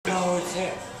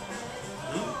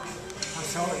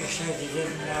said you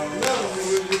didn't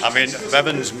know. I'm in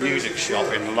Bevans music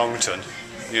shop in Longton,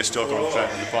 near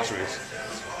Stoke-on-Trent in the Potteries.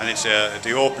 And it's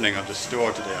the opening of the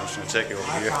store today. I'm just going to take you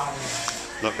over here.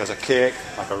 Look, there's a cake,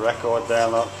 like a record there,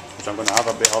 look, which I'm going to have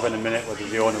a bit of in a minute, whether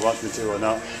the owner wants me to or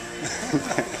not.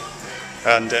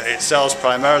 And it sells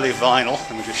primarily vinyl.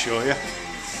 Let me just show you.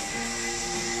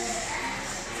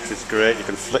 It's great. You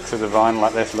can flick through the vinyl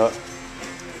like this, look.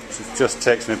 It just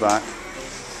takes me back.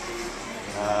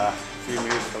 A few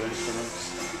musical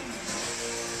instruments.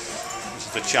 This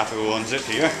is the chap who owns it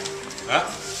here.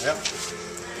 Yep.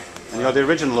 And you're the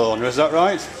original owner, is that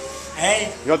right?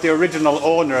 Eh? You're the original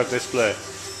owner of this place.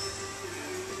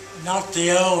 Not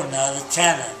the owner, the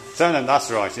tenant. Tenant,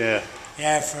 that's right, yeah.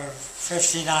 Yeah, for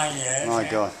 59 years. My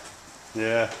God.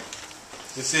 Yeah.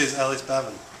 This is Ellis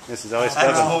Bevan. This is Ellis I'm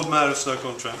the Bevan. old mayor of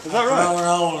Stoke-on-Trent. Is that right? Growing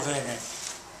old in it.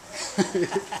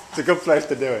 It's a good place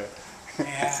to do it.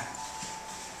 Yeah.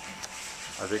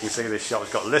 As you can see, this shop's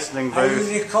got listening Are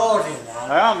booth. you recording that?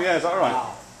 I am, yeah, is that right?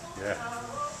 Oh. Yeah.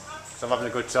 So I'm having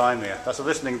a good time here. That's a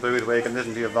listening booth where you can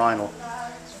listen to your vinyl.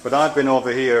 But I've been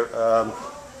over here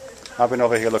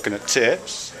looking at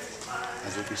tapes,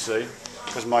 as you can see.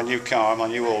 Because my new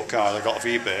old car I got off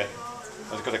eBay,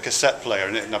 has got a cassette player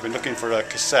in it, and I've been looking for a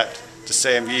cassette the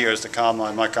same year as the car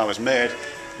my car was made,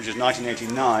 which is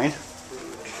 1989.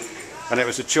 And it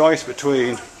was a choice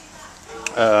between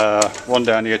one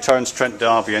down here, Stoke-on-Trent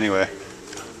Derby anyway,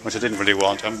 which I didn't really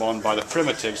want, and one by the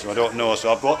Primitives, who I don't know,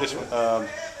 so I bought this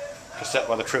cassette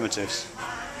by the Primitives,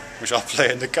 which I'll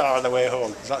play in the car on the way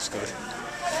home, so that's good.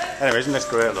 Anyway, isn't this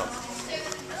great, look?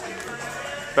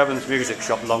 Bevans Music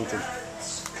Shop, Longton.